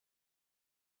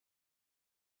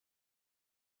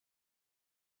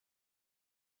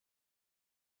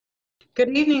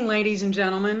Good evening, ladies and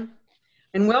gentlemen,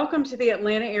 and welcome to the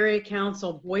Atlanta Area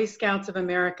Council Boy Scouts of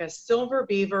America Silver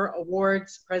Beaver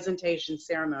Awards presentation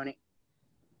ceremony.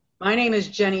 My name is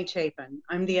Jenny Chapin.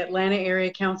 I'm the Atlanta Area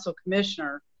Council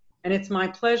Commissioner, and it's my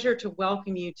pleasure to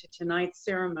welcome you to tonight's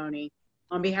ceremony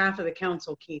on behalf of the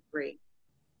Council Key 3.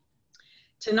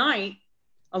 Tonight,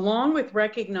 along with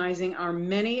recognizing our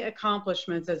many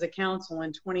accomplishments as a council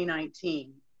in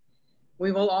 2019,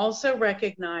 we will also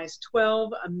recognize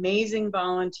 12 amazing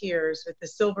volunteers with the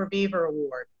Silver Beaver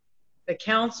Award, the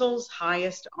council's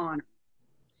highest honor.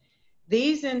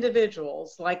 These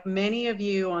individuals, like many of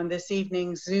you on this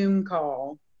evening's Zoom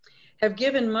call, have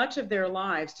given much of their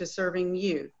lives to serving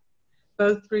youth,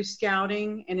 both through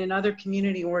scouting and in other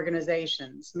community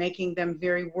organizations, making them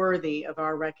very worthy of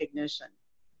our recognition.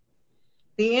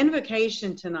 The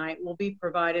invocation tonight will be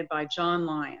provided by John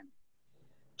Lyon.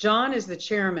 John is the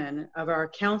chairman of our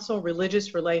Council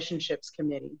Religious Relationships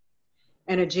Committee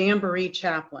and a Jamboree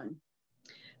chaplain.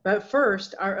 But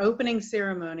first, our opening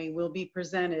ceremony will be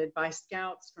presented by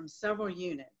scouts from several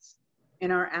units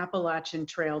in our Appalachian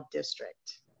Trail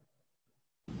District.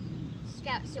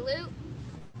 Scout salute.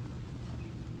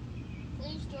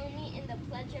 Please join me in the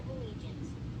Pledge of Allegiance.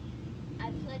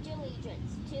 I pledge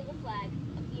allegiance to the flag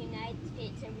of the United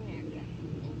States of America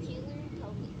and to the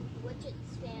republic for which it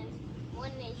stands,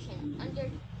 one nation,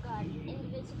 under God,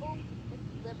 indivisible,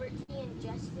 with liberty and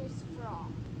justice for all.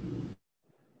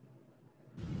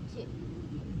 2.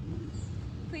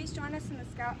 Please join us in the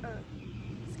Scout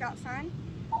Oath. Scout sign.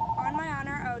 On my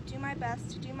honor, I will do my best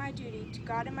to do my duty to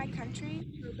God and my country,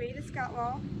 to obey the Scout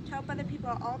law, to help other people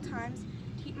at all times,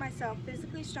 to keep myself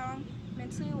physically strong,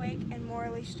 mentally awake, and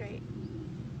morally straight.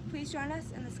 Please join us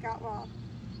in the Scout law.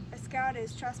 A Scout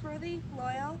is trustworthy,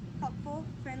 loyal, helpful,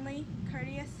 friendly,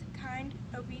 courteous, kind,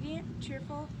 obedient,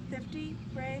 cheerful, thrifty,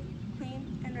 brave,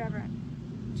 clean, and reverent.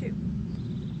 2.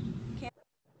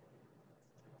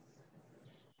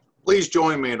 Please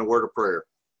join me in a word of prayer.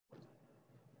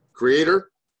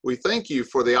 Creator, we thank you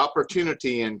for the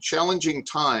opportunity in challenging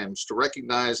times to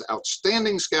recognize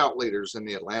outstanding Scout leaders in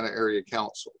the Atlanta Area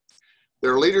Council.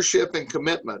 Their leadership and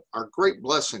commitment are great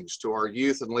blessings to our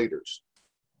youth and leaders.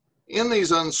 In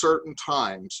these uncertain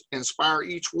times, inspire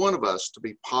each one of us to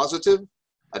be positive,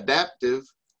 adaptive,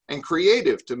 and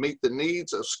creative to meet the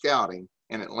needs of scouting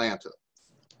in Atlanta.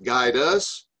 Guide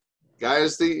us,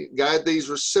 guide these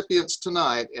recipients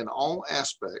tonight in all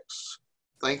aspects.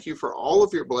 Thank you for all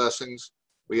of your blessings.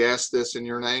 We ask this in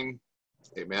your name.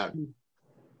 Amen.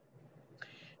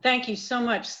 Thank you so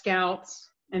much, Scouts,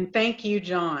 and thank you,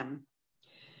 John.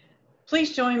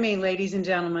 Please join me, ladies and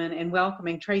gentlemen, in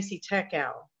welcoming Tracy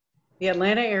Techow, the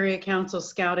Atlanta Area Council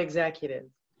Scout Executive,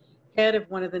 head of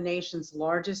one of the nation's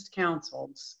largest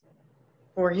councils,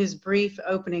 for his brief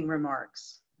opening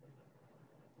remarks.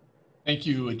 Thank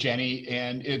you, Jenny,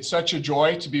 and it's such a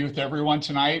joy to be with everyone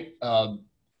tonight. The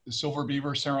Silver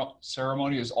Beaver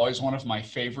ceremony is always one of my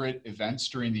favorite events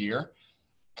during the year,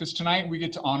 because tonight we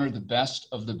get to honor the best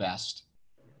of the best.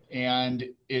 And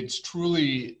it's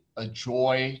truly a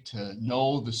joy to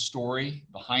know the story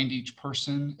behind each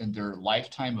person and their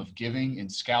lifetime of giving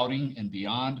and scouting and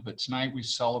beyond. But tonight we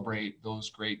celebrate those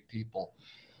great people.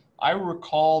 I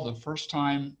recall the first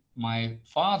time my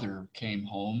father came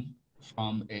home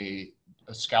from a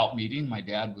scout meeting. My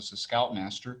dad was a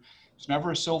scoutmaster. He was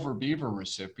never a Silver Beaver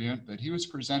recipient, but he was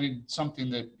presenting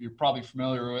something that you're probably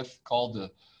familiar with called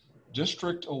the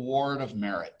District Award of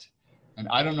Merit. And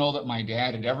I don't know that my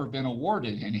dad had ever been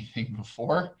awarded anything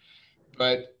before,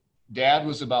 but Dad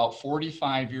was about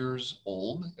 45 years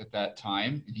old at that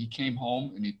time, and he came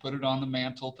home and he put it on the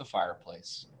mantle at the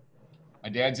fireplace. My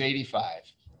dad's 85.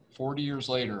 40 years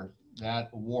later, that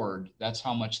award, that's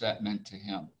how much that meant to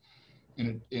him.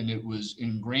 And it was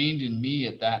ingrained in me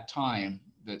at that time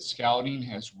that scouting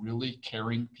has really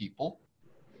caring people,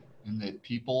 and that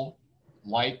people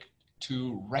like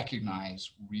to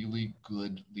recognize really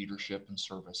good leadership and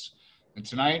service. And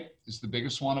tonight is the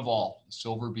biggest one of all, the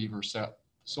Silver Beaver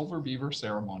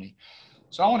ceremony.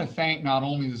 So I want to thank not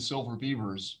only the Silver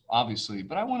Beavers, obviously,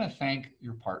 but I want to thank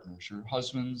your partners, your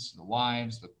husbands, the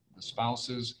wives, the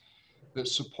spouses that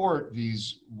support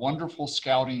these wonderful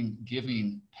scouting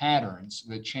giving patterns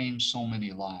that change so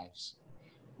many lives.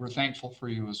 We're thankful for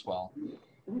you as well.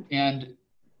 And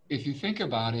if you think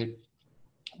about it,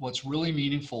 what's really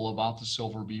meaningful about the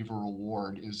Silver Beaver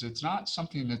Award is it's not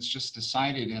something that's just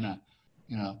decided in a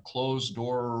closed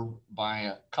door by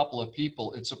a couple of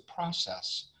people. It's a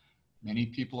process. Many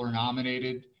people are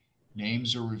nominated,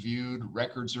 names are reviewed,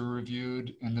 records are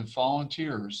reviewed, and the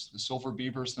volunteers, the Silver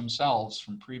Beavers themselves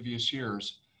from previous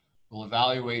years, will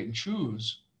evaluate and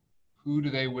choose who do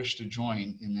they wish to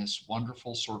join in this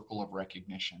wonderful circle of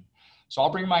recognition? So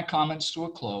I'll bring my comments to a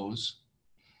close,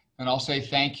 and I'll say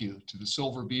thank you to the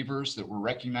Silver Beavers that we're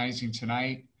recognizing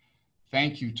tonight.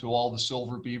 Thank you to all the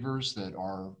Silver Beavers that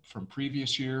are from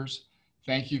previous years.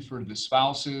 Thank you for the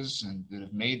spouses and that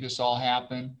have made this all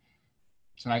happen.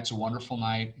 Tonight's a wonderful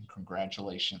night, and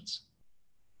congratulations.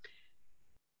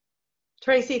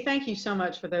 Tracy, thank you so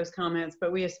much for those comments,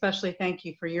 but we especially thank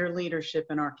you for your leadership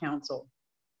in our council.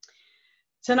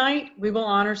 Tonight, we will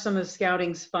honor some of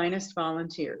Scouting's finest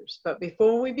volunteers, but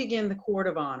before we begin the Court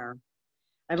of Honor,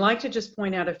 I'd like to just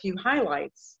point out a few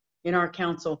highlights in our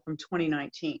council from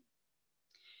 2019.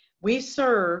 We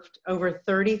served over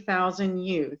 30,000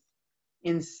 youth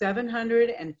in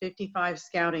 755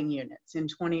 scouting units in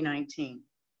 2019.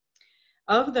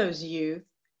 Of those youth,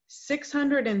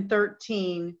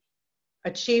 613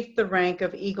 achieved the rank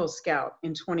of Eagle Scout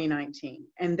in 2019,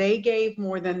 and they gave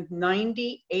more than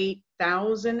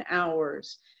 98,000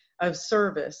 hours of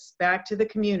service back to the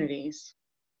communities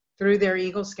through their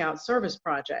Eagle Scout service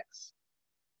projects.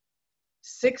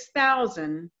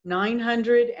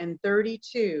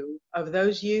 6,932 of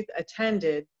those youth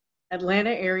attended Atlanta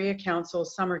Area Council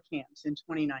summer camps in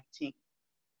 2019.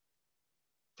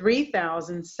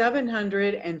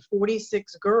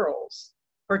 3,746 girls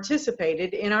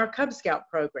participated in our Cub Scout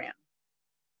program,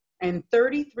 and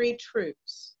 33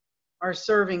 troops are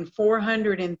serving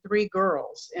 403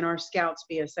 girls in our Scouts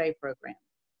BSA program.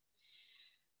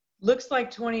 Looks like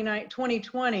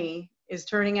 2020 is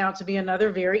turning out to be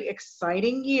another very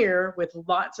exciting year with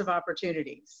lots of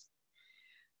opportunities.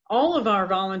 All of our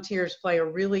volunteers play a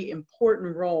really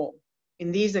important role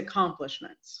in these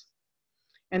accomplishments.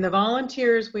 And the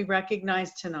volunteers we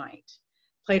recognize tonight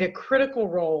played a critical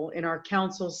role in our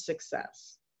council's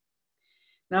success.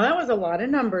 Now that was a lot of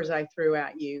numbers I threw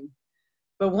at you,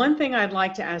 but one thing I'd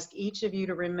like to ask each of you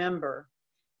to remember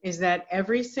is that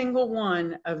every single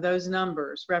one of those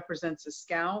numbers represents a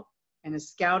scout and a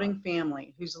scouting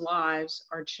family whose lives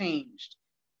are changed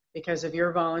because of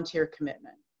your volunteer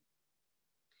commitment.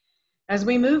 As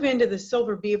we move into the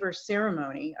Silver Beaver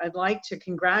ceremony, I'd like to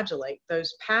congratulate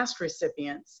those past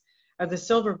recipients of the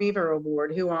Silver Beaver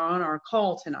Award who are on our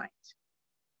call tonight.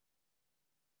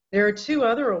 There are two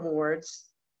other awards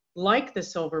like the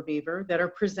Silver Beaver that are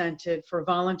presented for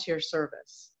volunteer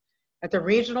service. At the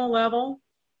regional level,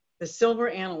 the Silver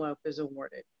Antelope is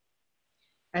awarded.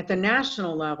 At the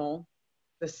national level,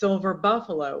 the Silver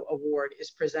Buffalo Award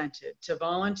is presented to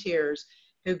volunteers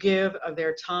who give of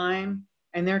their time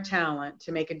and their talent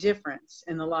to make a difference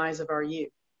in the lives of our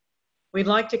youth. We'd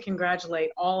like to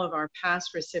congratulate all of our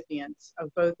past recipients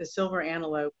of both the Silver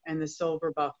Antelope and the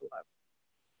Silver Buffalo.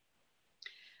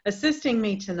 Assisting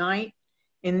me tonight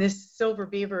in this Silver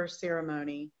Beaver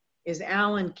ceremony is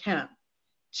Alan Kemp,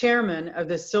 Chairman of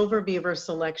the Silver Beaver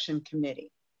Selection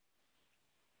Committee.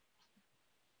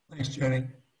 Thanks, Jenny.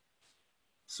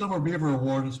 Silver Beaver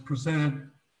Award is presented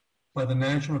by the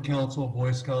National Council of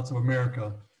Boy Scouts of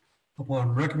America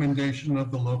upon recommendation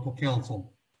of the local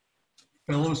council.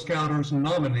 Fellow Scouters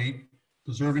nominate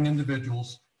deserving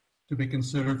individuals to be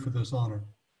considered for this honor.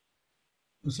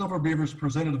 The Silver Beaver is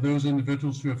presented to those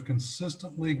individuals who have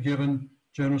consistently given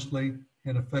generously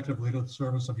and effectively to the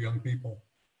service of young people.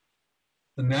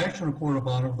 The National Court of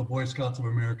Honor of the Boy Scouts of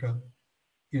America,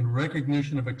 in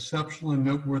recognition of exceptional and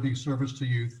noteworthy service to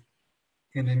youth,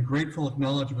 and in grateful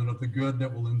acknowledgement of the good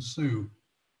that will ensue,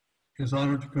 is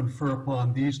honored to confer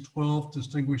upon these 12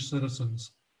 distinguished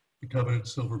citizens the coveted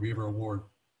Silver Beaver Award.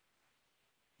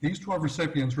 These 12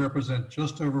 recipients represent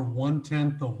just over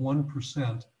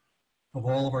 0.1% of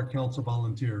all of our council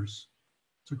volunteers.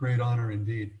 It's a great honor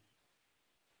indeed.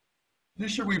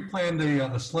 This year we planned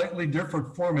a slightly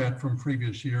different format from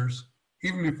previous years,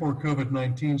 even before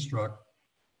COVID-19 struck.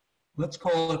 Let's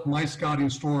call it My Scouting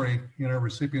Story in our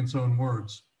recipients' own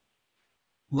words.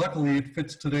 Luckily, it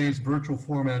fits today's virtual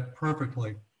format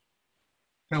perfectly.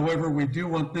 However, we do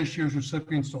want this year's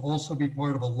recipients to also be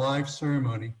part of a live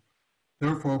ceremony.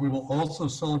 Therefore, we will also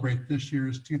celebrate this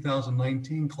year's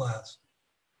 2019 class,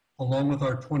 along with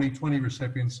our 2020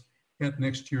 recipients at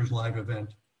next year's live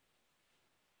event.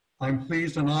 I'm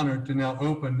pleased and honored to now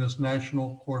open this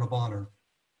National Court of Honor.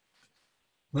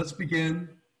 Let's begin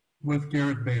with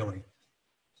Garrett Bailey.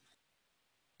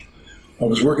 I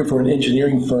was working for an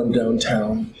engineering firm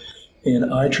downtown, and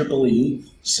IEEE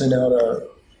sent out a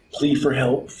plea for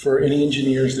help for any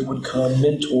engineers that would come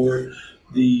mentor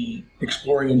the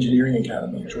Exploring Engineering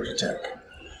Academy at Georgia Tech.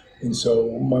 And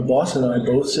so my boss and I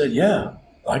both said, yeah,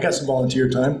 I got some volunteer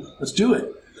time, let's do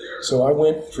it. So I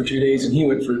went for 2 days and he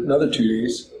went for another 2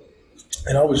 days.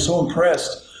 And I was so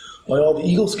impressed by all the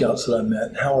Eagle Scouts that I met,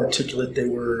 and how articulate they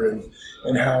were,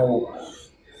 and how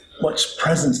much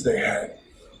presence they had.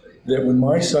 That when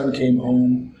my son came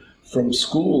home from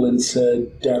school and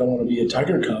said, "Dad, I want to be a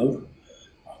Tiger Cub,"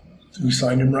 we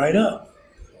signed him right up.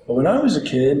 But when I was a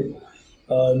kid,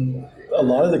 a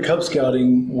lot of the Cub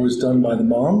Scouting was done by the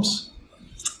moms,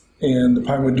 and the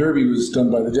Pinewood Derby was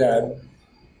done by the dad.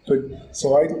 But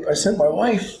so I sent my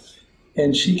wife,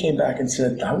 and she came back and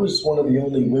said, I was one of the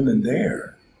only women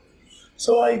there.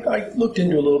 So I looked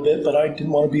into it a little bit, but I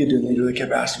didn't want to be a din leader. They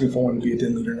kept asking me if I wanted to be a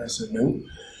din leader, and I said no.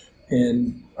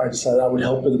 And I decided I would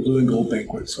help with the Blue and Gold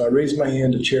Banquet. So I raised my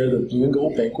hand to chair the Blue and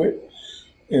Gold Banquet,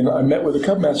 and I met with the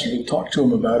Cub Master to talk to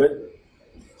him about it.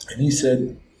 And he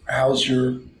said, "How's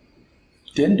your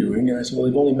din doing?" And I said, "Well,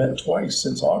 they've only met twice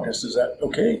since August. Is that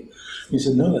okay?" And he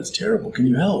said, "No, that's terrible. Can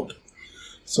you help?"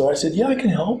 So I said, "Yeah, I can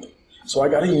help." So I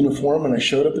got a uniform, and I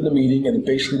showed up in the meeting, and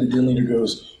basically the din leader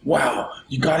goes, "Wow,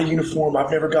 you got a uniform.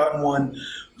 I've never gotten one.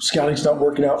 Scouting's not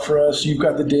working out for us. You've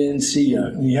got the din. See ya."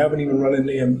 And we haven't even run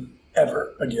into him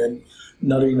ever again,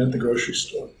 not even at the grocery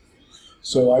store.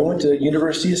 So I went to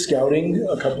University of Scouting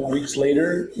a couple of weeks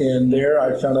later, and there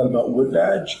I found out about Wood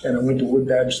Badge, and I went to Wood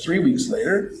Badge 3 weeks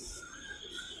later.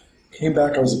 Came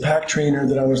back, I was a pack trainer,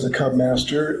 then I was the Cub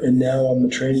Master, and now I'm the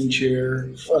training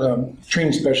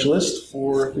training specialist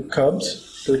for the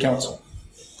Cubs, for the council.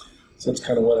 So that's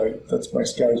kind of that's my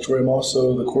scouting story. I'm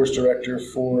also the course director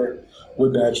for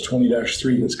Wood Badge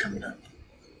 20-3 that's coming up.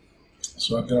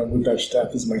 So I've been on Wood Badge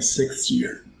staff. This is my 6th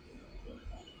year.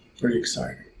 Pretty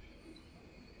exciting.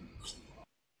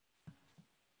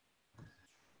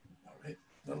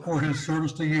 For his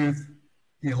service to youth,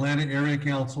 the Atlanta Area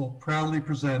Council proudly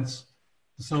presents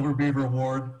the Silver Beaver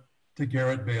Award to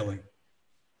Garrett Bailey.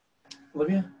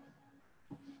 Olivia?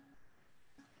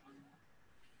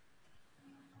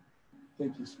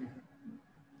 Thank you, sweetheart.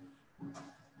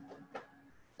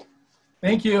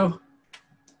 Thank you.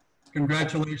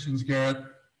 Congratulations, Garrett.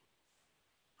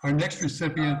 Our next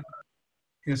recipient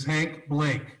is Hank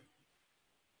Blake.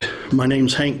 My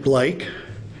name's Hank Blake.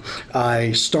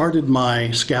 I started my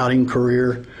scouting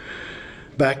career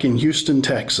back in Houston,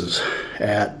 Texas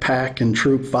at Pack and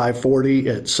Troop 540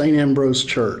 at St. Ambrose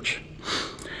Church.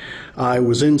 I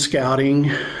was in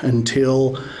scouting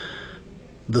until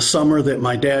the summer that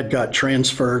my dad got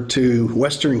transferred to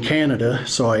Western Canada,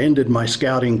 so I ended my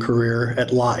scouting career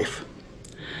at Life.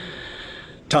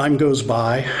 Time goes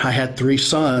by, I had 3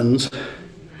 sons,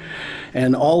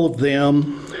 and all of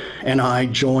them and I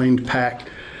joined Pack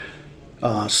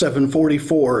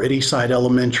 744 at Eastside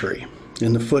Elementary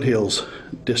in the Foothills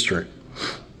district.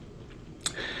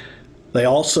 They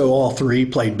also, all 3,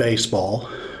 played baseball,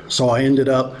 so I ended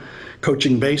up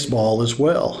coaching baseball as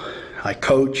well. I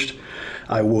coached,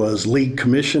 I was league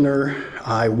commissioner,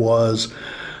 I was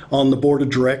on the board of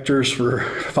directors for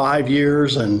 5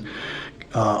 years, and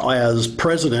as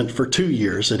president for 2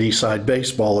 years at Eastside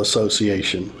Baseball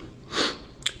Association.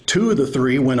 2 of the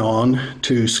 3 went on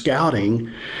to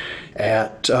scouting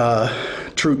at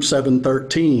Troop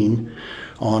 713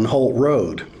 on Holt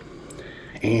Road.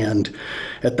 And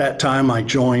at that time I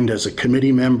joined as a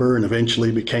committee member and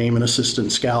eventually became an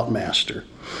assistant scoutmaster.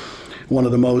 One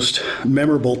of the most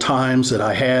memorable times that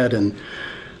I had in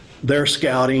their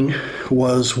scouting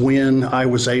was when I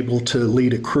was able to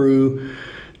lead a crew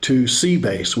to Sea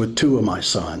Base with 2 of my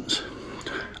sons.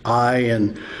 I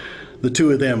and the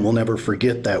 2 of them will never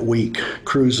forget that week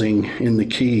cruising in the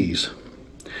Keys.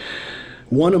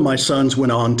 One of my sons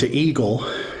went on to Eagle,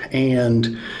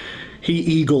 and he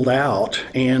eagled out,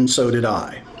 and so did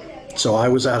I. So I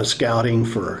was out of scouting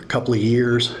for a couple of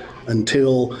years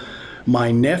until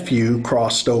my nephew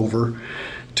crossed over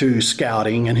to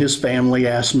scouting, and his family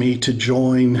asked me to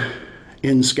join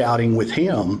in scouting with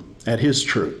him at his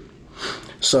troop.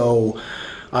 So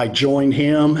I joined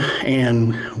him,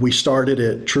 and we started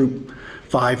at Troop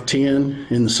 510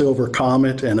 in the Silver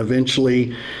Comet, and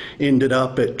eventually ended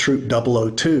up at Troop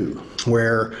 002,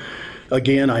 where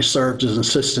again I served as an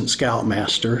assistant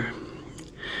scoutmaster.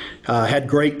 Had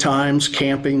great times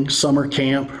camping, summer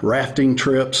camp, rafting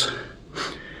trips.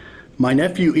 My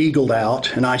nephew eagled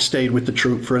out, and I stayed with the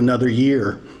troop for another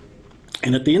year.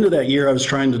 And at the end of that year, I was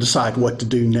trying to decide what to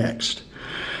do next.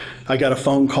 I got a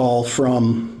phone call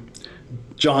from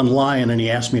John Lyon, and he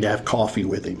asked me to have coffee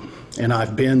with him. And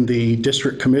I've been the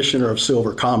district commissioner of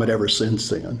Silver Comet ever since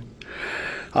then.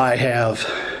 I have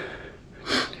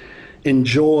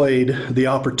enjoyed the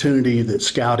opportunity that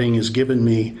scouting has given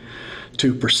me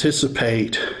to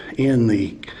participate in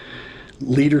the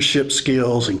leadership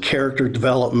skills and character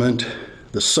development,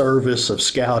 the service of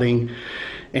scouting,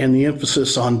 and the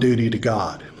emphasis on duty to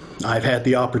God. I've had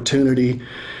the opportunity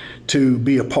to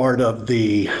be a part of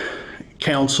the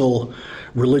Council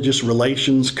Religious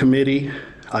Relations Committee.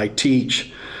 I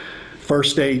teach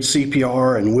first aid,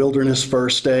 CPR, and wilderness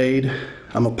first aid.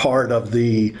 I'm a part of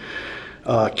the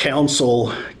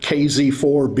Council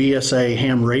KZ4 BSA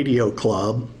Ham Radio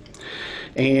Club,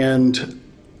 and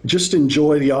just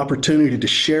enjoy the opportunity to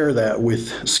share that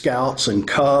with Scouts and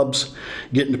Cubs,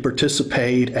 getting to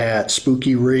participate at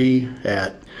Spooky Ree,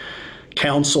 at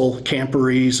council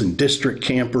camporees and district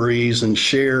camporees, and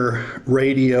share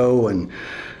radio and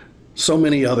so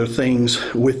many other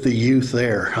things with the youth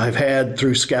there. I've had,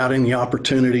 through scouting, the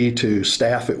opportunity to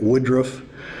staff at Woodruff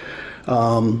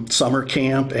summer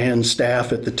camp and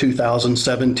staff at the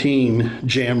 2017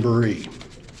 Jamboree.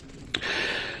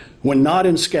 When not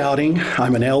in scouting,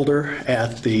 I'm an elder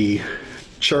at the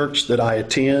church that I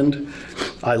attend.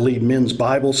 I lead men's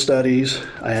Bible studies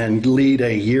and lead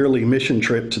a yearly mission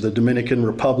trip to the Dominican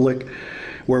Republic,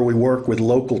 where we work with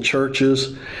local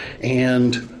churches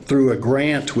and, through a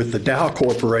grant with the Dow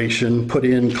Corporation, put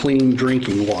in clean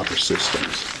drinking water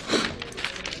systems.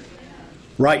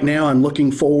 Right now, I'm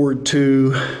looking forward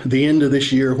to the end of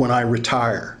this year when I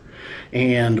retire,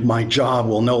 and my job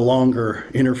will no longer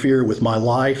interfere with my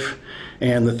life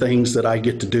and the things that I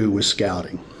get to do with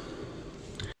scouting.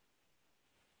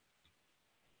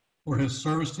 For his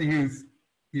service to youth,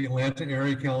 the Atlanta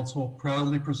Area Council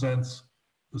proudly presents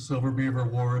the Silver Beaver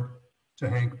Award to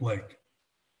Hank Blake.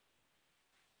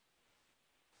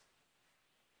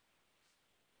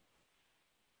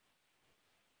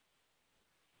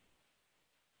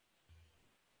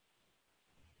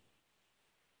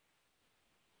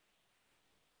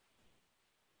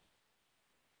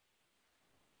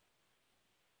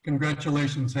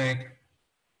 Congratulations, Hank.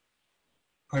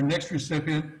 Our next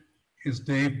recipient is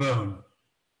Dave Bone.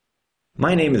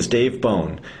 My name is Dave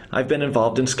Bone. I've been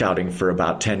involved in scouting for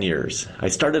about 10 years. I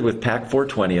started with Pack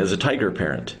 420 as a Tiger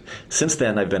parent. Since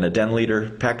then, I've been a den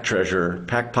leader, pack treasurer,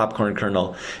 pack popcorn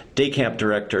colonel, day camp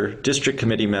director, district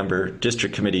committee member,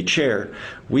 district committee chair,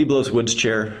 Weeblos Woods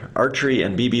chair, archery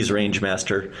and BB's range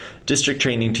master, district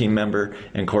training team member,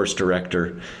 and course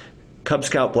director, Cub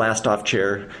Scout Blast-Off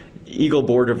chair, Eagle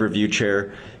Board of Review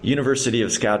chair, University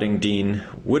of Scouting dean,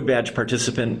 Wood Badge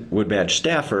participant, Wood Badge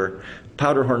staffer,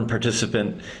 Powderhorn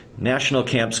participant, National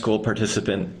Camp School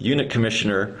participant, unit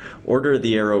commissioner, Order of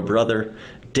the Arrow brother,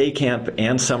 day camp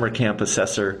and summer camp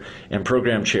assessor, and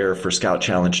program chair for Scout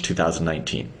Challenge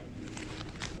 2019.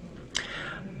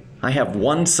 I have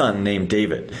one son named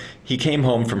David. He came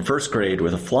home from first grade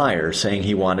with a flyer saying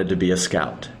he wanted to be a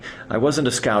scout. I wasn't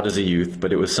a scout as a youth,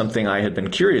 but it was something I had been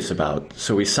curious about,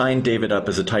 so we signed David up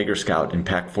as a Tiger Scout in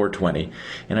Pack 420,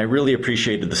 and I really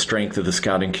appreciated the strength of the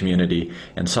scouting community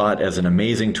and saw it as an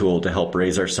amazing tool to help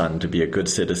raise our son to be a good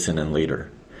citizen and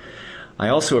leader. I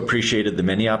also appreciated the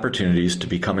many opportunities to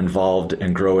become involved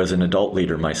and grow as an adult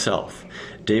leader myself.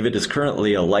 David is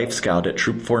currently a Life Scout at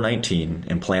Troop 419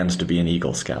 and plans to be an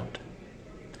Eagle Scout.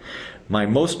 My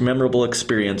most memorable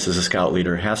experience as a Scout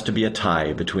leader has to be a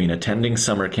tie between attending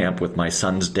summer camp with my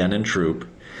son's den and troop,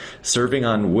 serving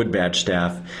on Wood Badge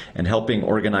staff, and helping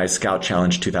organize Scout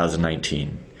Challenge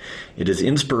 2019. It is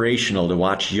inspirational to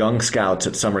watch young Scouts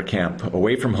at summer camp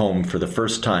away from home for the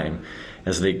first time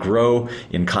as they grow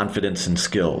in confidence and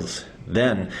skills.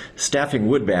 Then, staffing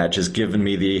Wood Badge has given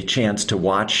me the chance to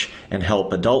watch and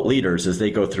help adult leaders as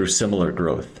they go through similar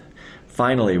growth.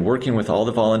 Finally, working with all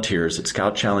the volunteers at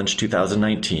Scout Challenge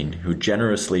 2019 who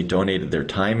generously donated their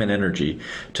time and energy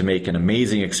to make an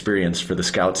amazing experience for the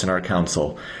Scouts in our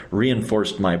council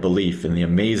reinforced my belief in the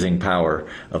amazing power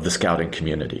of the scouting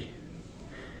community.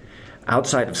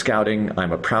 Outside of scouting,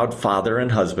 I'm a proud father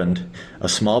and husband, a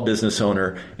small business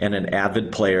owner, and an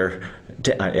avid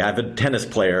tennis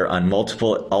player on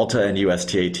multiple Alta and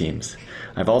USTA teams.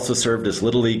 I've also served as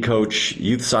Little League coach,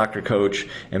 youth soccer coach,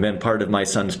 and been part of my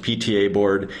son's PTA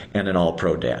board and an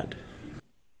all-pro dad.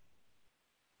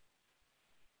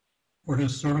 For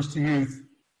his service to youth,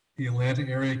 the Atlanta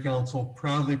Area Council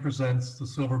proudly presents the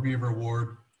Silver Beaver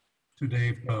Award to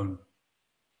Dave Bone.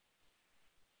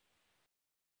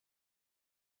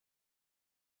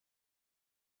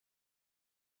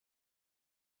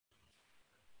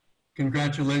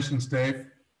 Congratulations, Dave.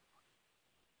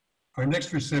 Our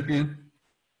next recipient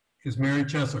is Mary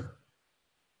Chesser.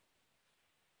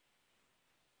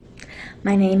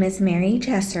 My name is Mary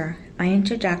Chesser. My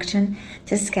introduction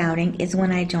to scouting is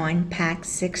when I joined Pack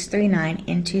 639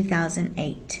 in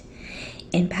 2008.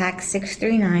 In Pack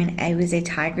 639, I was a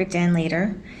Tiger Den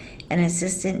leader, an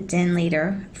assistant den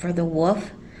leader for the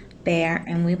Wolf, Bear,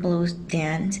 and Weeblos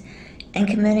dens, and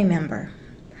committee member.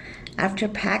 After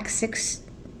Pack 6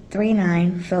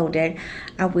 639 folded,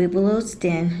 our Weeblos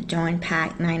then joined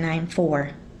Pack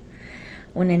 994.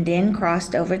 When the den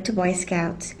crossed over to Boy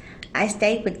Scouts, I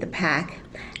stayed with the pack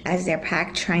as their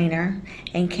pack trainer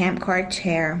and camp car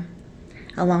chair,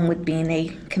 along with being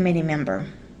a committee member.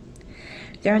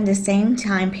 During the same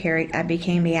time period, I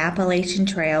became the Appalachian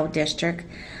Trail District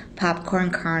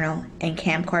Popcorn Colonel and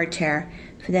camp car chair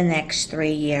for the next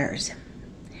 3 years.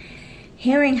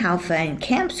 Hearing how fun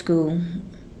camp school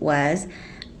was,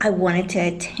 I wanted to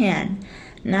attend,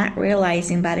 not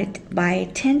realizing by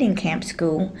attending camp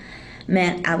school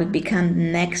meant I would become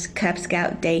the next Cub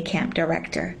Scout Day Camp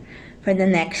Director for the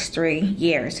next 3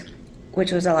 years,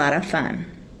 which was a lot of fun.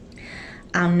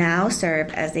 I'll now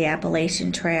serve as the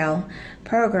Appalachian Trail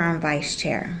Program Vice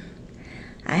Chair.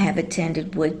 I have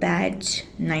attended Wood Badge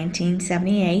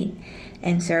 1978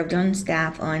 and served on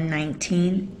staff on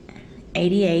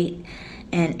 1988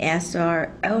 and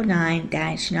SR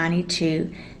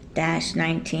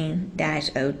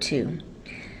 09-92-19-02.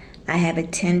 I have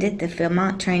attended the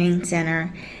Philmont Training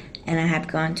Center, and I have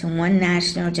gone to 1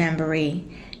 National Jamboree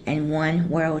and 1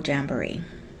 World Jamboree.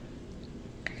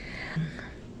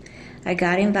 I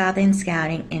got involved in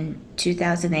scouting in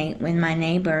 2008 when my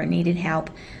neighbor needed help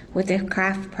with a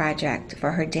craft project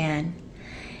for her den,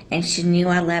 and she knew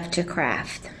I loved to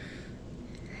craft.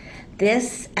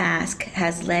 This ask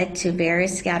has led to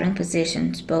various scouting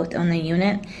positions both on the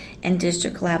unit and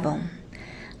district level.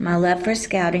 My love for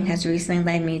scouting has recently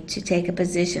led me to take a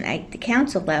position at the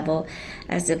council level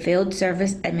as the Field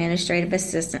Service Administrative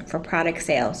Assistant for Product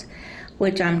Sales,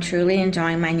 which I'm truly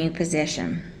enjoying my new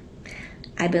position.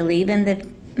 I believe in the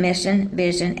mission,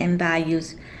 vision, and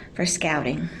values for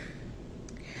scouting.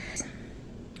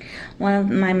 One of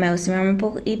my most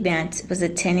memorable events was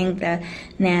attending the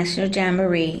National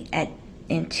Jamboree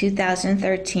in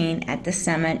 2013 at the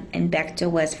Summit in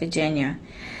Bechtel, West Virginia,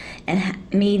 and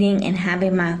meeting and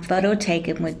having my photo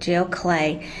taken with Jill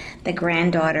Clay, the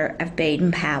granddaughter of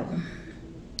Baden Powell.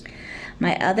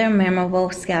 My other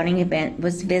memorable scouting event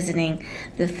was visiting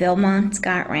the Philmont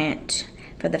Scout Ranch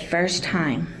for the first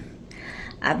time.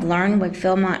 I've learned what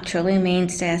Philmont truly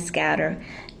means to a scouter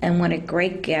and what a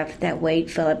great gift that Wade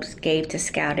Phillips gave to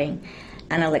scouting,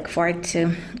 and I look forward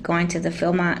to going to the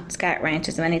Philmont Scout Ranch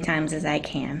as many times as I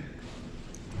can.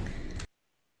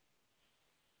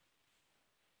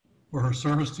 For her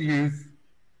service to youth,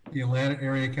 the Atlanta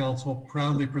Area Council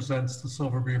proudly presents the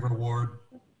Silver Beaver Award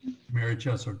to Mary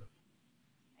Chesser.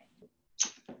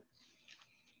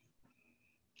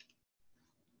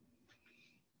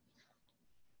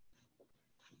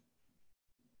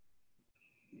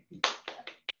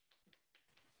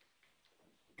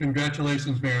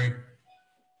 Congratulations, Mary.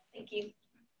 Thank you.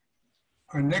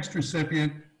 Our next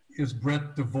recipient is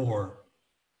Brett DeVore.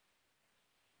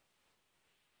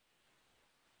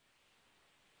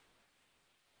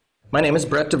 My name is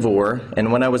Brett DeVore,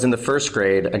 and when I was in the first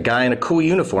grade, a guy in a cool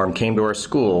uniform came to our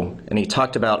school, and he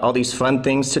talked about all these fun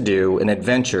things to do and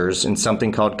adventures in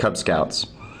something called Cub Scouts.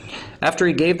 After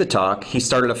he gave the talk, he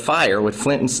started a fire with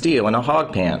flint and steel in a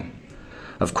hog pan.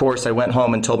 Of course, I went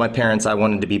home and told my parents I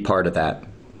wanted to be part of that.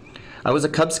 I was a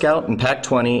Cub Scout in Pack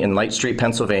 20 in Light Street,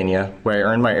 Pennsylvania, where I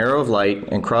earned my Arrow of Light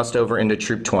and crossed over into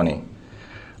Troop 20.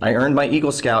 I earned my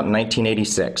Eagle Scout in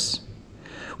 1986.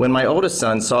 When my oldest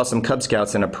son saw some Cub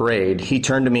Scouts in a parade, he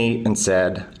turned to me and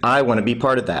said, "I want to be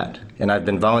part of that," and I've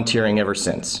been volunteering ever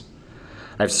since.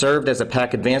 I've served as a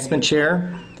Pack Advancement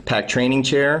Chair, Pack Training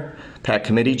Chair, Pack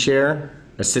Committee Chair,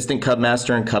 Assistant Cub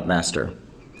Master, and Cub Master.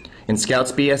 In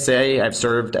Scouts BSA, I've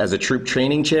served as a Troop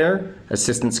Training Chair,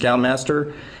 Assistant Scout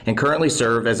Master, and currently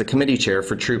serve as a Committee Chair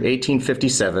for Troop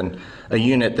 1857, a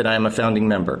unit that I am a founding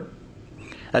member.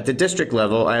 At the district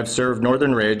level, I have served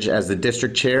Northern Ridge as the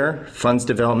District Chair, Funds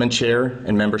Development Chair,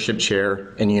 and Membership Chair,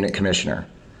 and Unit Commissioner.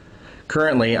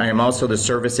 Currently, I am also the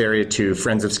Service Area 2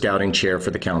 Friends of Scouting Chair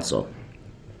for the Council.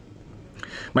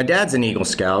 My dad's an Eagle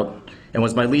Scout and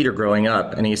was my leader growing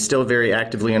up, and he is still very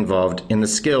actively involved in the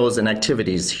skills and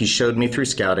activities he showed me through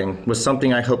scouting was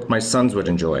something I hoped my sons would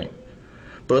enjoy.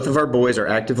 Both of our boys are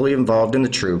actively involved in the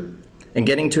troop and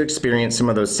getting to experience some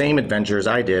of those same adventures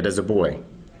I did as a boy.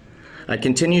 I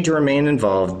continue to remain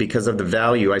involved because of the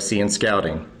value I see in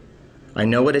scouting. I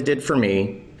know what it did for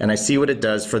me, and I see what it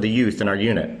does for the youth in our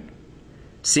unit.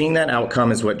 Seeing that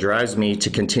outcome is what drives me to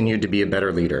continue to be a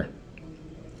better leader.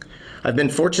 I've been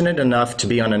fortunate enough to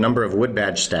be on a number of Wood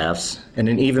Badge staffs, and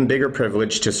an even bigger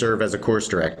privilege to serve as a course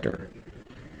director.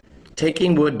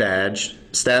 Taking Wood Badge,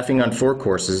 staffing on 4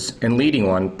 courses, and leading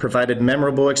one provided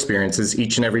memorable experiences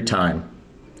each and every time.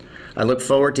 I look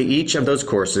forward to each of those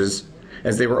courses,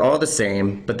 as they were all the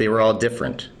same, but they were all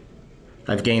different.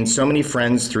 I've gained so many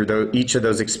friends through each of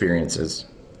those experiences.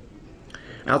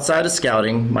 Outside of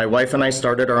scouting, my wife and I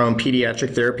started our own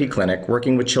pediatric therapy clinic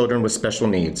working with children with special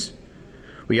needs.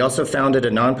 We also founded a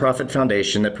nonprofit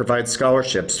foundation that provides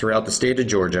scholarships throughout the state of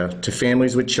Georgia to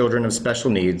families with children of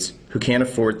special needs who can't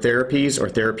afford therapies or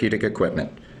therapeutic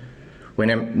equipment.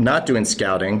 When I'm not doing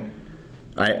scouting,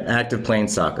 I'm active playing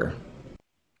soccer.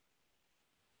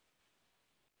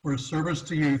 For his service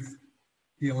to youth,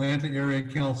 the Atlanta Area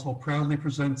Council proudly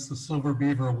presents the Silver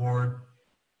Beaver Award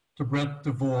to Brett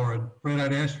DeVore. And Brett,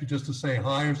 I'd ask you just to say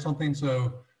hi or something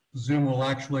so Zoom will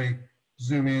actually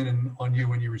zoom in on you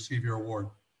when you receive your award.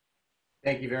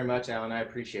 Thank you very much, Alan. I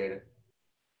appreciate it.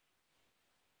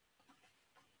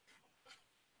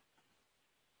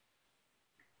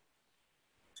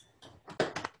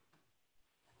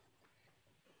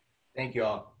 Thank you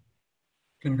all.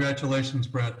 Congratulations,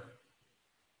 Brett.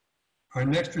 Our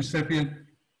next recipient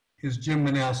is Jim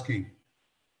Manowski.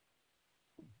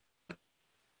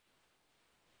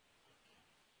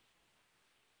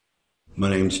 My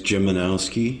name's Jim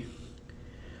Manowski.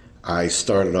 I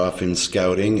started off in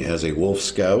scouting as a Wolf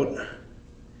Scout.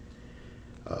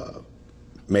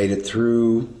 Made it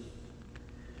through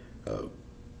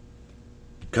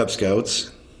Cub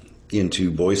Scouts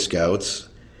into Boy Scouts.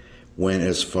 Went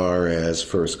as far as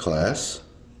first class.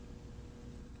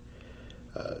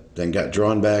 Then got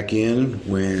drawn back in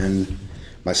when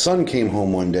my son came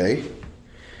home one day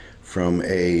from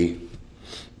a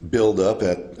build-up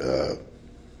at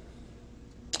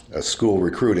a school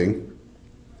recruiting,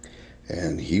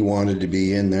 and he wanted to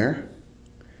be in there.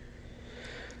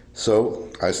 So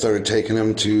I started taking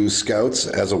him to Scouts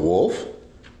as a wolf.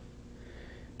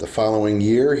 The following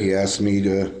year, he asked me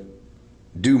to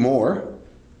do more,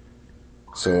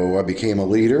 so I became a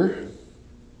leader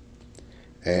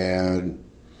and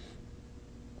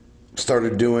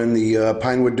started doing the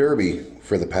Pinewood Derby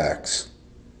for the packs.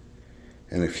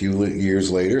 And a few years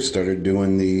later, started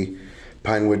doing the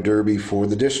Pinewood Derby for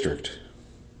the district.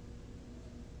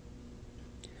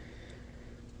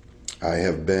 I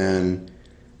have been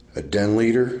a den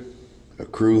leader, a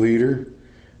crew leader,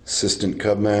 assistant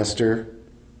cub master,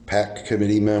 pack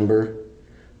committee member,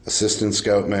 assistant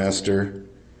scoutmaster,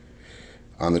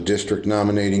 on the district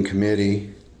nominating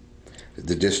committee.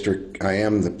 I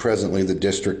am presently the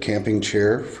district camping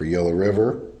chair for Yellow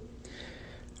River,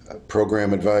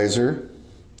 program advisor,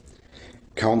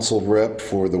 council rep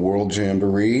for the World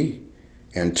Jamboree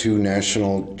and 2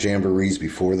 national jamborees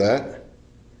before that.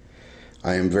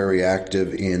 I am very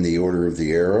active in the Order of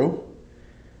the Arrow.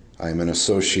 I'm an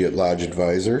associate lodge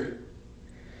advisor.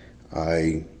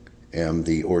 I am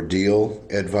the ordeal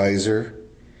advisor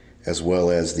as well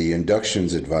as the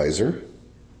inductions advisor.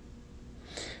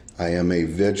 I am a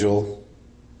Vigil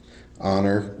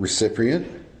Honor recipient.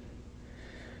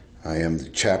 I am the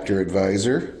chapter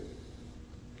advisor.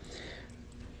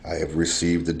 I have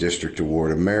received the District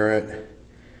Award of Merit,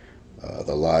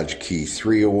 the Lodge Key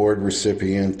 3 Award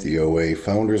recipient, the OA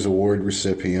Founders Award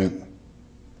recipient.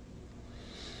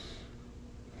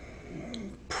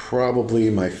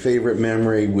 Probably my favorite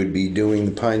memory would be doing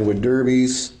the Pinewood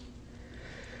Derbies,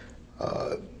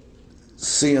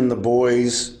 seeing the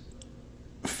boys'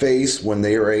 face when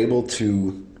they are able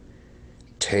to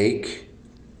take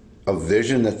a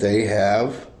vision that they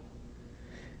have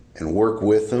and work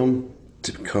with them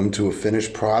to come to a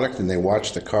finished product, and they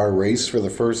watch the car race for the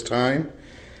first time.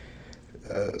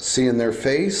 Seeing their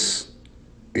face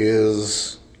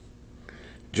is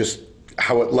just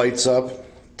how it lights up.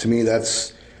 To me,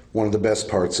 that's one of the best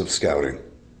parts of scouting.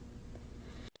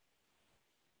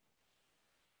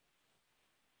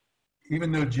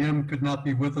 Even though Jim could not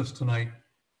be with us tonight,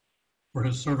 for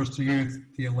his service to youth,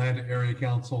 the Atlanta Area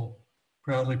Council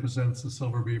proudly presents the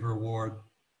Silver Beaver Award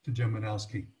to Jim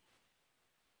Manowski.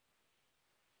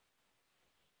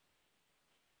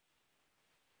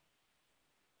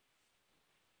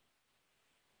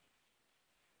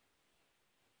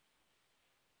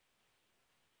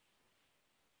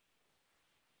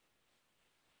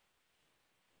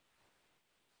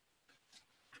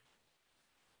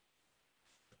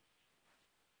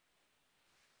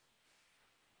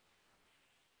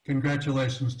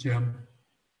 Congratulations, Jim.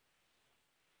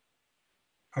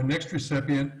 Our next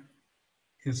recipient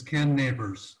is Ken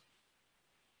Neighbors.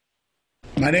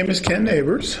 My name is Ken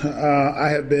Neighbors. I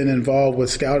have been involved with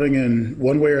scouting in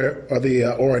one way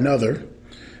or another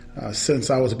since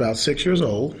I was about 6 years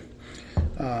old.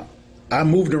 I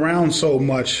moved around so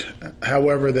much,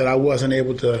 however, that I wasn't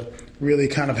able to really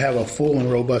kind of have a full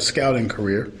and robust scouting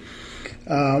career.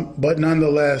 But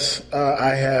nonetheless,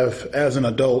 I have, as an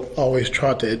adult, always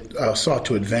sought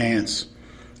to advance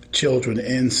children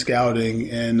in scouting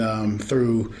and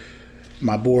through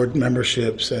my board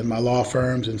memberships and my law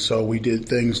firms, and so we did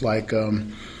things like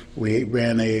we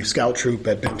ran a scout troop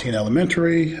at Benteen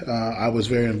Elementary. I was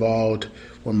very involved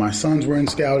when my sons were in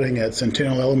scouting at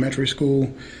Centennial Elementary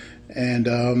School.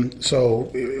 And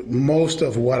so most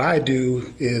of what I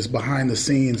do is behind the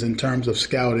scenes in terms of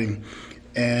scouting.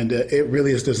 And it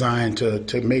really is designed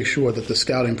to make sure that the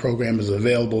scouting program is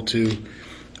available to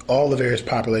all the various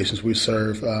populations we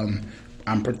serve.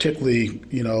 I'm particularly,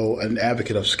 an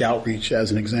advocate of Scout Reach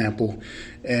as an example.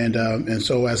 And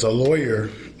so as a lawyer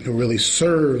who really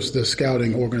serves the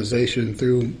scouting organization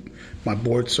through my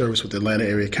board service with the Atlanta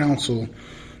Area Council,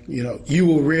 you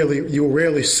will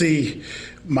rarely see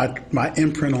my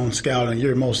imprint on scouting.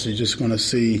 You're mostly just going to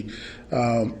see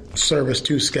service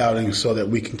to scouting so that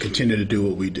we can continue to do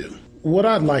what we do. What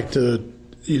I'd like to,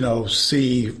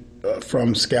 see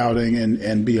from scouting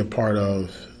and be a part of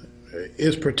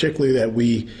is particularly that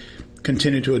we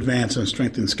continue to advance and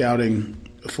strengthen scouting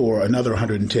for another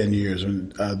 110 years.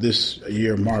 And this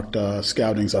year marked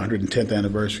scouting's 110th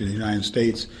anniversary in the United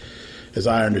States, as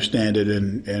I understand it,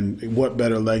 and what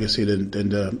better legacy than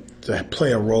to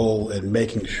play a role in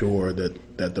making sure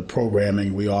that the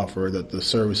programming we offer, that the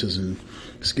services and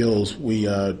skills we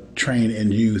train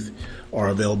in youth are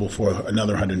available for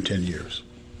another 110 years.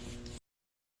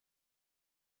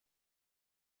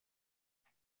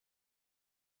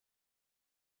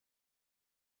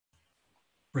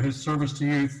 For his service to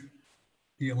youth,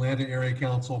 the Atlanta Area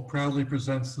Council proudly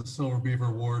presents the Silver Beaver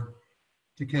Award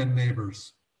to Ken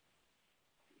Neighbors.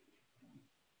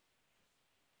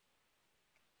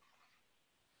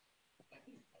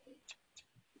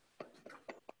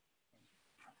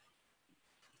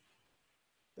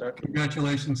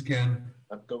 Congratulations, Ken.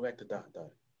 Go back to Dot.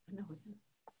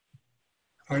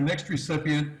 Our next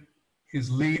recipient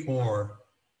is Lee Orr.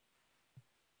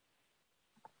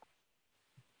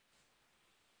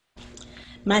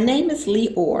 My name is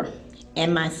Lee Orr,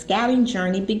 and my scouting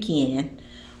journey began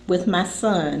with my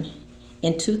son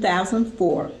in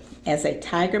 2004 as a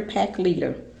Tiger Pack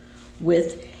leader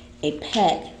with a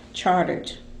pack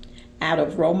chartered out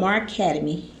of Romar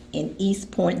Academy in East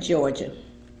Point, Georgia.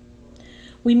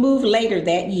 We moved later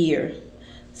that year,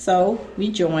 so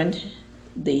we joined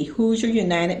the Hoosier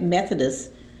United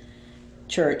Methodist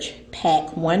Church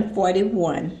Pack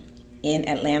 141 in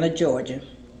Atlanta, Georgia.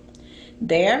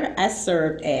 There I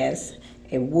served as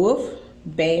a wolf,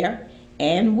 bear,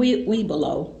 and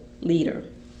weeblo leader.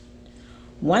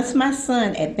 Once my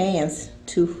son advanced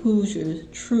to Hoosier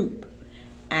Troop,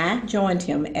 I joined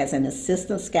him as an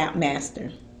assistant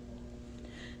scoutmaster.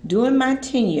 During my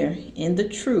tenure in the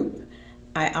troop,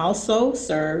 I also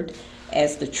served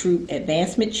as the troop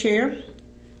advancement chair,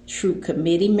 troop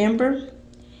committee member,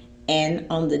 and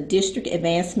on the district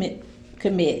advancement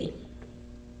committee,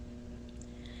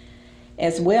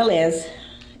 as well as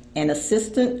an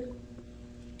assistant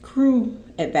crew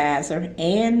advisor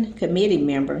and committee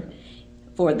member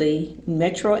for the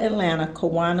Metro Atlanta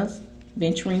Kiwanis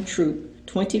Venturing Troop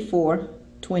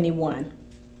 2421.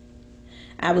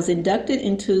 I was inducted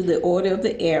into the Order of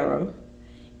the Arrow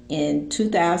in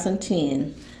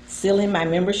 2010, sealing my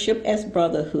membership as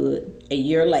Brotherhood a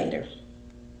year later.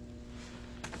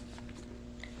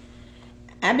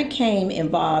 I became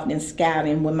involved in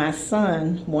scouting when my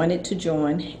son wanted to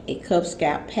join a Cub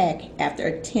Scout pack after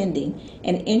attending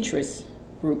an interest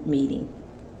group meeting.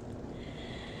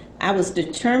 I was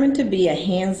determined to be a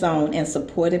hands-on and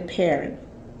supportive parent,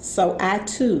 so I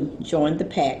too joined the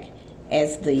pack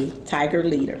as the Tiger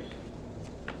leader.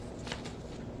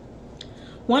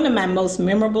 One of my most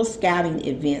memorable scouting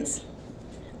events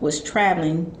was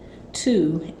traveling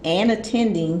to and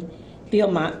attending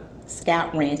Philmont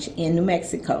Scout Ranch in New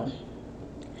Mexico.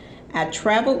 I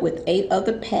traveled with 8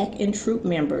 other pack and troop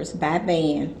members by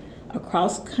van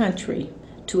across country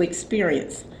to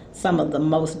experience some of the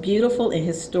most beautiful and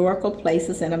historical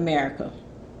places in America.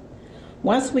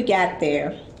 Once we got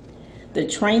there, the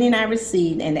training I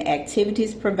received and the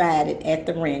activities provided at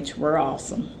the ranch were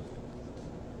awesome.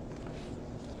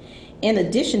 In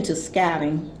addition to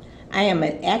scouting, I am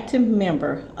an active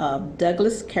member of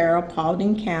Douglas Carroll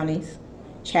Paulding County's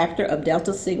chapter of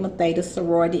Delta Sigma Theta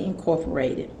Sorority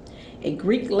Incorporated, a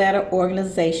Greek letter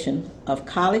organization of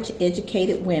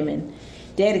college-educated women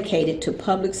dedicated to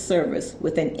public service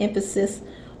with an emphasis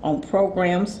on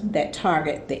programs that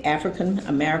target the African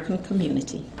American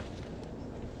community.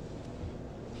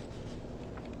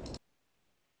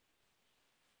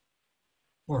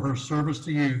 For her service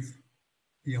to youth,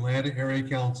 the Atlanta Area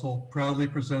Council proudly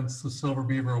presents the Silver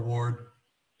Beaver Award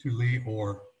to Lee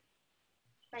Orr.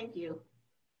 Thank you.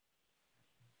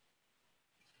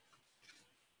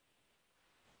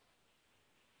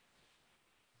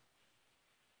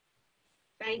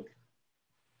 thank.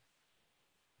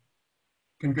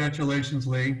 Congratulations,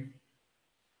 Lee.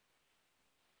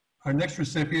 Our next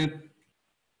recipient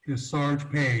is Sarge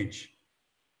Page.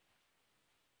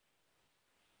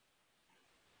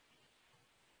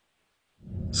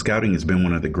 Scouting has been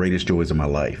one of the greatest joys of my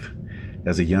life.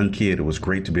 As a young kid, it was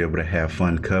great to be able to have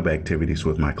fun cub activities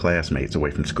with my classmates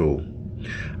away from school.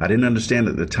 I didn't understand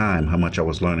at the time how much I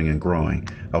was learning and growing.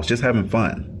 I was just having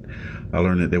fun. I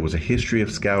learned that there was a history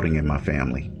of scouting in my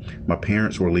family. My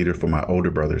parents were leaders for my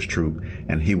older brother's troop,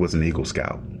 and he was an Eagle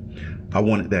Scout. I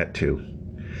wanted that too.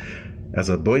 As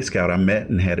a Boy Scout, I met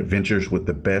and had adventures with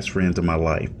the best friends of my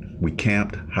life. We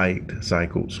camped, hiked,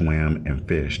 cycled, swam, and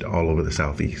fished all over the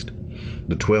Southeast.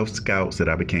 The 12 scouts that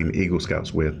I became Eagle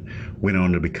Scouts with went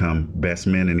on to become best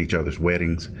men in each other's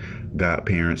weddings,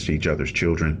 godparents to each other's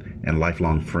children, and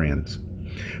lifelong friends.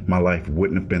 My life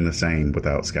wouldn't have been the same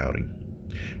without scouting.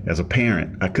 As a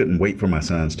parent, I couldn't wait for my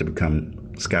sons to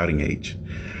become scouting age.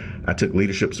 I took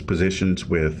leadership positions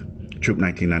with Troop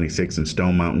 1996 in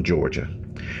Stone Mountain, Georgia.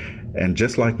 And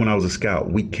just like when I was a scout,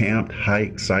 we camped,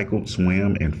 hiked, cycled,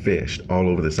 swam, and fished all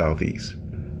over the Southeast.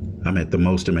 I met the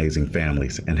most amazing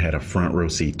families and had a front row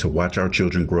seat to watch our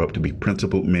children grow up to be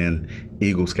principled men,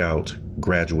 Eagle Scouts,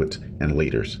 graduates, and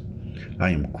leaders. I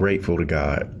am grateful to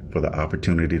God for the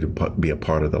opportunity to be a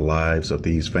part of the lives of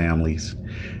these families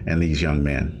and these young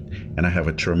men. And I have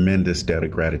a tremendous debt of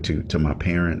gratitude to my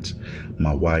parents,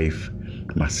 my wife,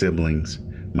 my siblings,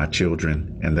 my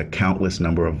children, and the countless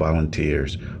number of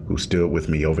volunteers who stood with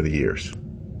me over the years.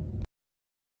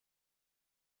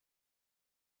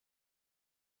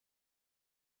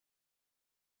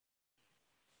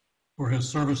 For his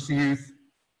service to youth,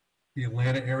 the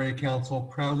Atlanta Area Council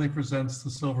proudly presents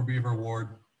the Silver Beaver Award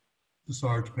to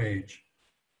Sarge Page.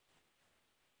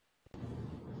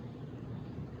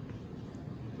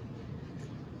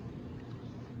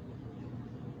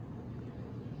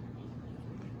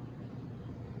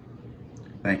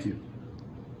 Thank you.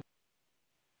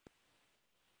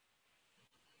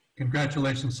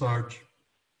 Congratulations, Sarge.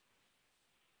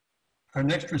 Our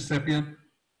next recipient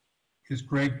is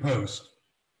Greg Post.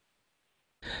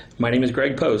 My name is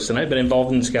Greg Post, and I've been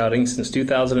involved in scouting since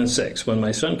 2006 when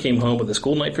my son came home with a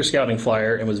school night for scouting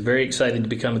flyer and was very excited to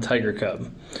become a Tiger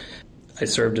Cub. I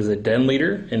served as a den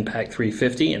leader in Pack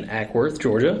 350 in Ackworth,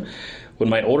 Georgia. When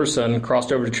my older son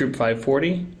crossed over to Troop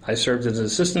 540, I served as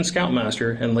assistant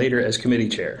scoutmaster and later as committee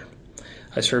chair.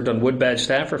 I served on Wood Badge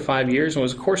staff for 5 years and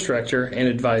was a course director and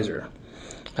advisor.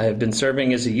 I have been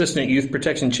serving as the assistant youth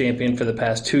protection champion for the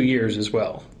past 2 years as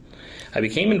well. I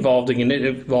became involved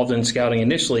in scouting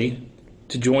initially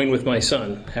to join with my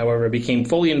son. However, I became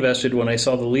fully invested when I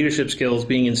saw the leadership skills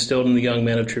being instilled in the young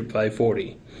men of Troop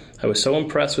 540. I was so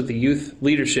impressed with the youth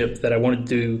leadership that I wanted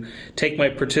to take my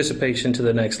participation to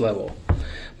the next level.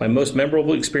 My most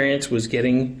memorable experience was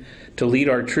getting to lead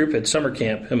our troop at summer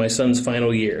camp in my son's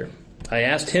final year. I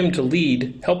asked him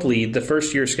to help lead the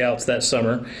first year scouts that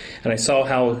summer, and I saw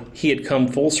how he had come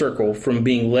full circle from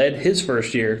being led his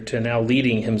first year to now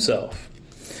leading himself.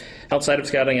 Outside of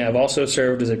scouting, I have also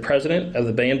served as a president of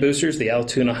the Band Boosters, the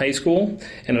Altoona High School,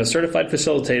 and a certified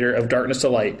facilitator of Darkness to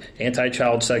Light,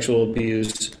 anti-child sexual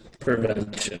abuse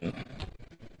prevention.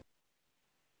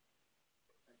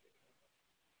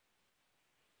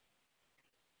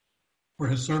 For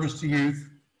his service to youth,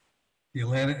 the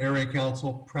Atlanta Area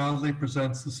Council proudly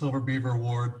presents the Silver Beaver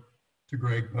Award to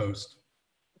Greg Post.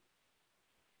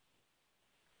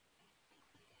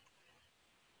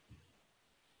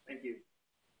 Thank you.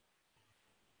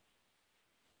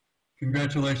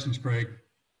 Congratulations, Greg.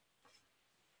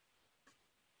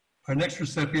 Our next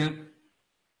recipient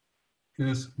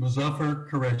is Muzaffar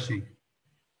Quraishi.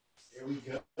 Here we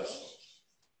go.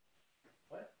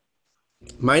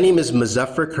 My name is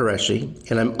Muzaffar Quraishi,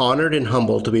 and I'm honored and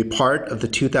humbled to be part of the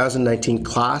 2019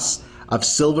 class of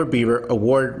Silver Beaver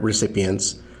Award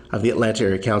recipients of the Atlanta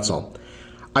Area Council.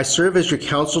 I serve as your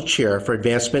council chair for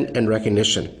advancement and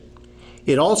recognition.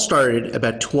 It all started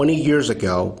about 20 years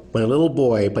ago when a little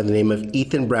boy by the name of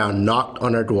Ethan Brown knocked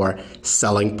on our door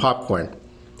selling popcorn.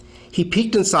 He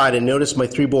peeked inside and noticed my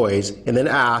 3 boys and then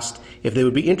asked if they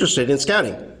would be interested in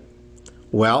scouting.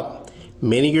 Well,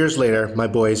 many years later, my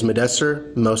boys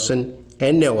Modesser, Mosin,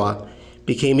 and Noah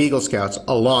became Eagle Scouts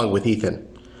along with Ethan.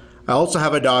 I also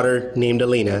have a daughter named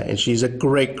Alina, and she's a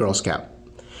great Girl Scout.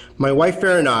 My wife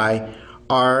Farah and I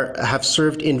have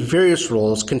served in various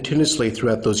roles continuously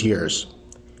throughout those years.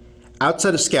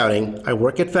 Outside of scouting, I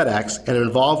work at FedEx and am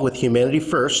involved with Humanity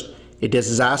First, a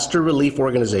disaster relief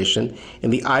organization,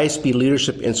 and the ISB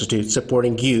Leadership Institute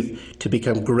supporting youth to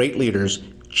become great leaders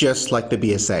just like the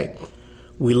BSA.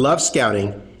 We love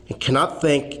scouting and cannot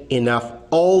thank enough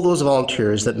all those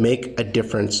volunteers that make a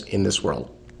difference in this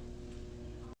world.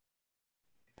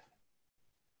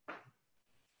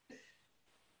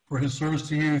 For his service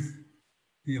to youth,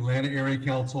 the Atlanta Area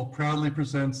Council proudly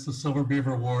presents the Silver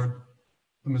Beaver Award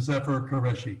to Muzaffar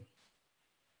Quraishi.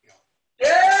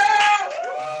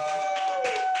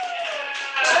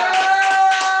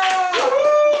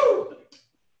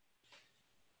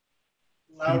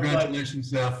 Congratulations,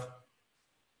 Zeph.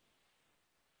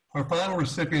 Our final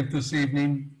recipient this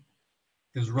evening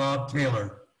is Rob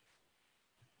Taylor.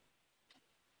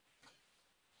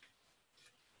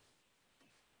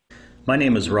 My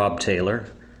name is Rob Taylor,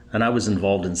 and I was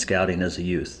involved in scouting as a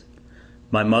youth.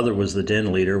 My mother was the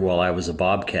den leader while I was a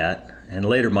bobcat, and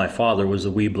later my father was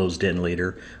the Webelos den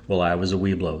leader while I was a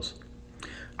Webelos.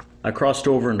 I crossed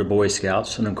over into Boy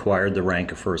Scouts and acquired the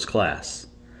rank of first class.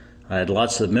 I had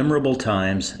lots of memorable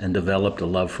times and developed a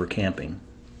love for camping.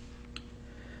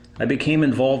 I became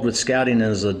involved with scouting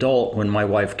as an adult when my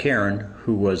wife Karen,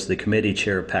 who was the committee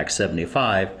chair of Pack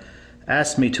 75,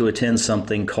 asked me to attend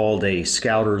something called a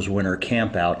Scouters Winter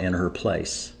Campout in her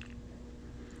place.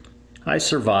 I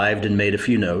survived and made a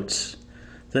few notes.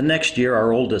 The next year,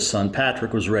 our oldest son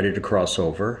Patrick was ready to cross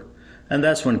over, and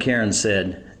that's when Karen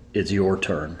said, "It's your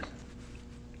turn."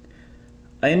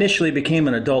 I initially became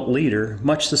an adult leader,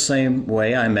 much the same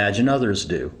way I imagine others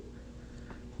do.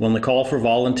 When the call for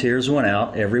volunteers went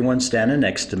out, everyone standing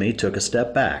next to me took a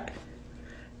step back.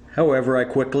 However, I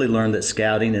quickly learned that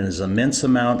scouting is an immense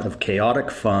amount of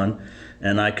chaotic fun,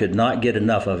 and I could not get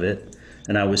enough of it,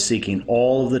 and I was seeking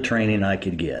all of the training I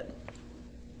could get.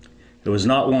 It was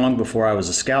not long before I was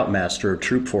a Scoutmaster of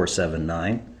Troop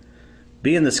 479.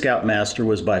 Being the Scoutmaster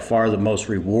was by far the most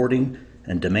rewarding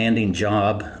and demanding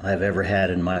job I've ever had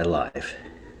in my life,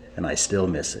 and I still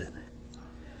miss it.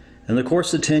 In the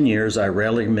course of 10 years, I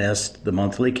rarely missed the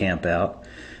monthly campout,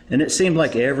 and it seemed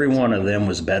like every one of them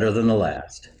was better than the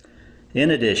last.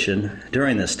 In addition,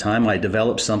 during this time, I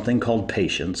developed something called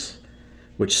patience,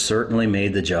 which certainly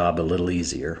made the job a little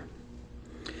easier.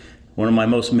 One of my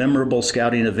most memorable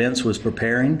scouting events was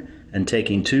preparing and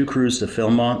taking 2 crews to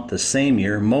Philmont the same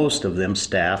year most of them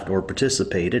staffed or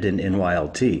participated in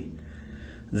NYLT.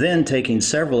 Then taking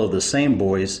several of the same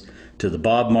boys to the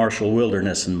Bob Marshall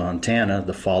Wilderness in Montana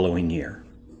the following year.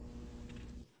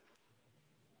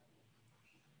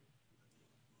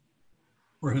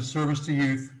 For his service to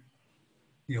youth,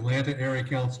 the Atlanta Area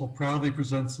Council proudly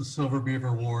presents the Silver Beaver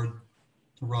Award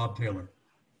to Rob Taylor.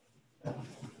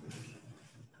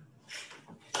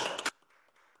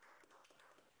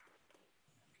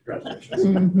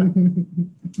 Congratulations.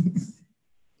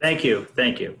 Thank you.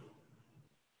 Thank you.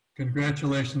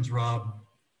 Congratulations, Rob.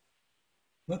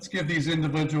 Let's give these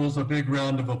individuals a big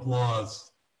round of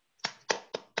applause.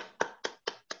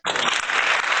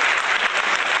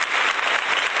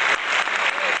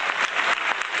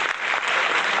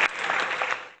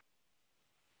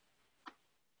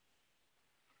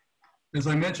 As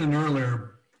I mentioned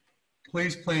earlier,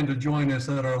 please plan to join us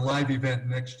at our live event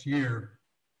next year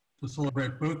to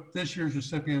celebrate both this year's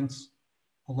recipients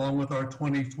along with our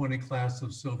 2020 class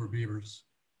of Silver Beavers.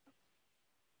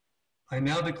 I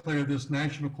now declare this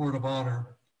National Court of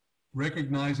Honor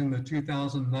recognizing the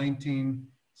 2019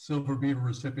 Silver Beaver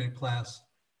recipient class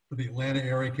for the Atlanta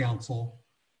Area Council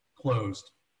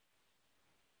closed.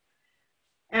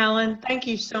 Alan, thank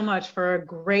you so much for a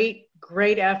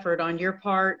great effort on your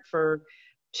part for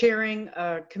chairing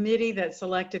a committee that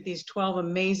selected these 12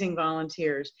 amazing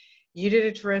volunteers. You did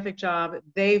a terrific job.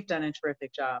 They've done a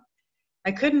terrific job.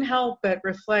 I couldn't help but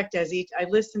reflect as I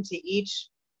listened to each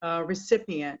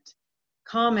recipient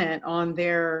comment on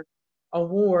their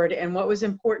award and what was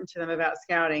important to them about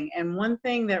scouting. And one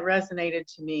thing that resonated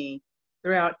to me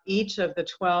throughout each of the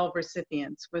 12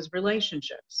 recipients was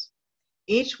relationships.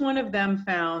 Each one of them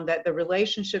found that the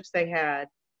relationships they had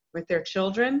with their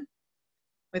children,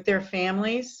 with their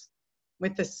families,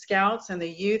 with the scouts and the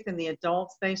youth and the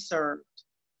adults they served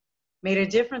made a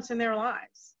difference in their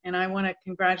lives. And I want to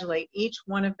congratulate each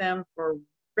one of them for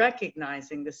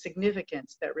recognizing the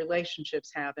significance that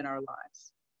relationships have in our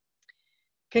lives.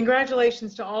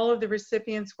 Congratulations to all of the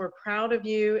recipients. We're proud of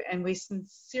you, and we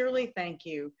sincerely thank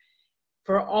you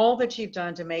for all that you've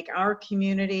done to make our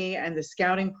community and the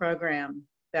scouting program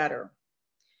better.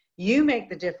 You make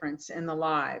the difference in the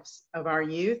lives of our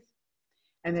youth,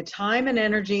 and the time and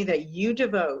energy that you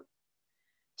devote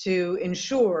to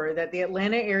ensure that the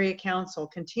Atlanta Area Council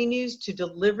continues to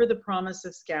deliver the promise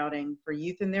of scouting for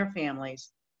youth and their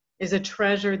families is a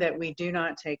treasure that we do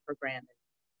not take for granted.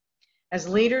 As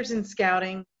leaders in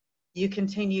scouting, you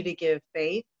continue to give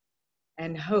faith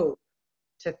and hope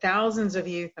to thousands of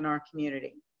youth in our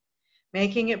community,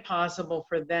 making it possible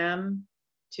for them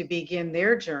to begin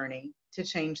their journey to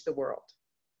change the world.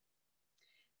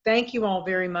 Thank you all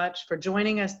very much for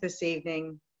joining us this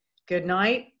evening. Good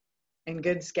night and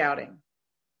good scouting.